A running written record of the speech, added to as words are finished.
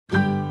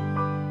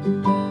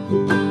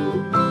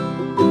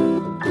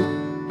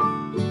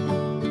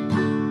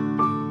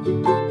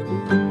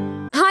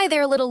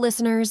little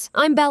listeners.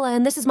 I'm Bella,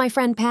 and this is my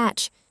friend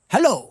Patch.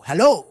 Hello,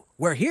 hello.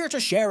 We're here to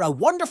share a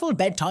wonderful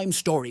bedtime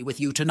story with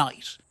you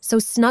tonight. So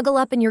snuggle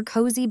up in your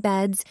cozy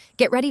beds,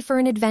 get ready for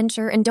an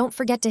adventure, and don't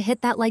forget to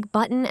hit that like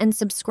button and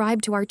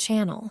subscribe to our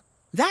channel.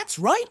 That's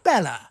right,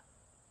 Bella.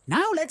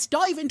 Now let's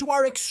dive into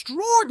our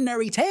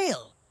extraordinary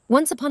tale.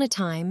 Once upon a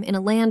time, in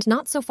a land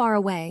not so far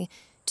away,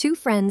 two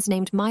friends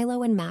named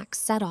Milo and Max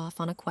set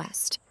off on a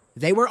quest.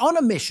 They were on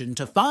a mission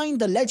to find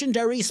the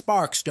legendary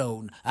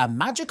Sparkstone, a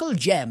magical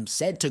gem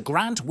said to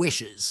grant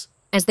wishes.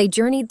 As they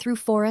journeyed through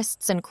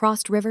forests and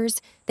crossed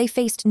rivers, they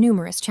faced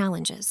numerous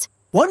challenges.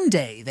 One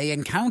day, they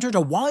encountered a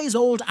wise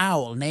old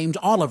owl named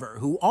Oliver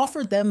who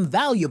offered them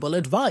valuable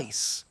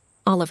advice.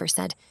 Oliver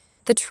said,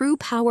 "The true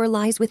power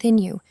lies within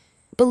you.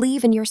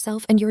 Believe in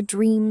yourself and your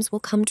dreams will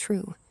come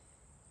true."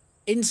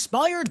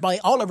 Inspired by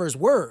Oliver's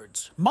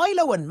words,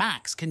 Milo and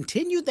Max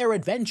continued their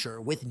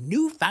adventure with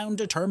newfound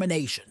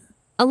determination.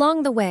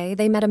 Along the way,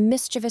 they met a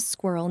mischievous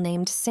squirrel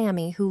named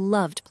Sammy who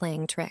loved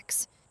playing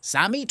tricks.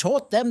 Sammy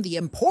taught them the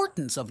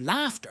importance of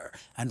laughter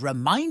and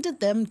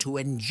reminded them to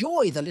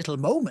enjoy the little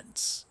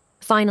moments.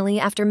 Finally,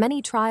 after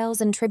many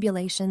trials and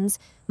tribulations,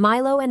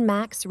 Milo and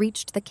Max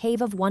reached the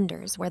Cave of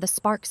Wonders where the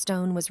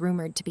Sparkstone was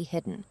rumored to be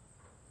hidden.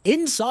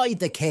 Inside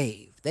the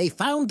cave, they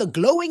found the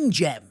glowing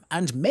gem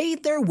and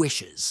made their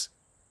wishes.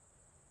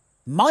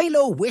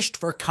 Milo wished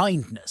for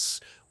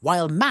kindness,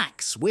 while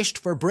Max wished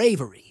for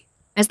bravery.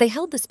 As they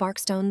held the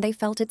Sparkstone, they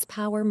felt its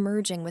power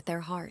merging with their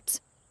hearts.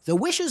 The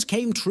wishes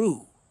came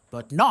true,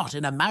 but not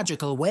in a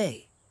magical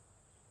way.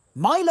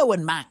 Milo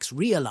and Max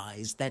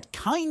realized that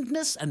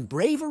kindness and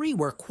bravery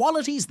were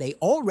qualities they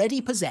already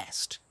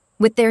possessed.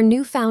 With their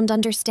newfound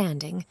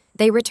understanding,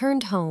 they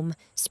returned home,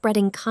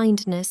 spreading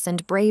kindness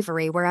and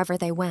bravery wherever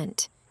they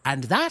went.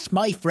 And that,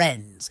 my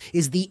friends,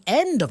 is the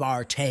end of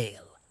our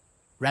tale.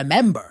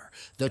 Remember,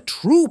 the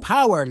true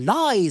power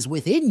lies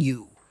within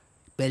you.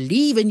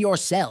 Believe in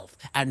yourself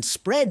and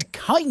spread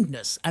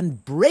kindness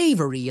and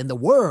bravery in the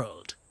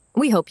world.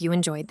 We hope you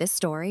enjoyed this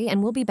story,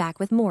 and we'll be back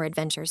with more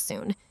adventures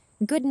soon.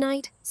 Good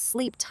night,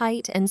 sleep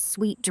tight, and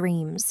sweet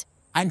dreams.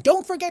 And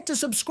don't forget to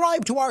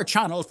subscribe to our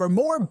channel for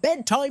more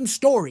bedtime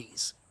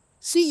stories.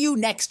 See you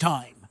next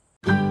time.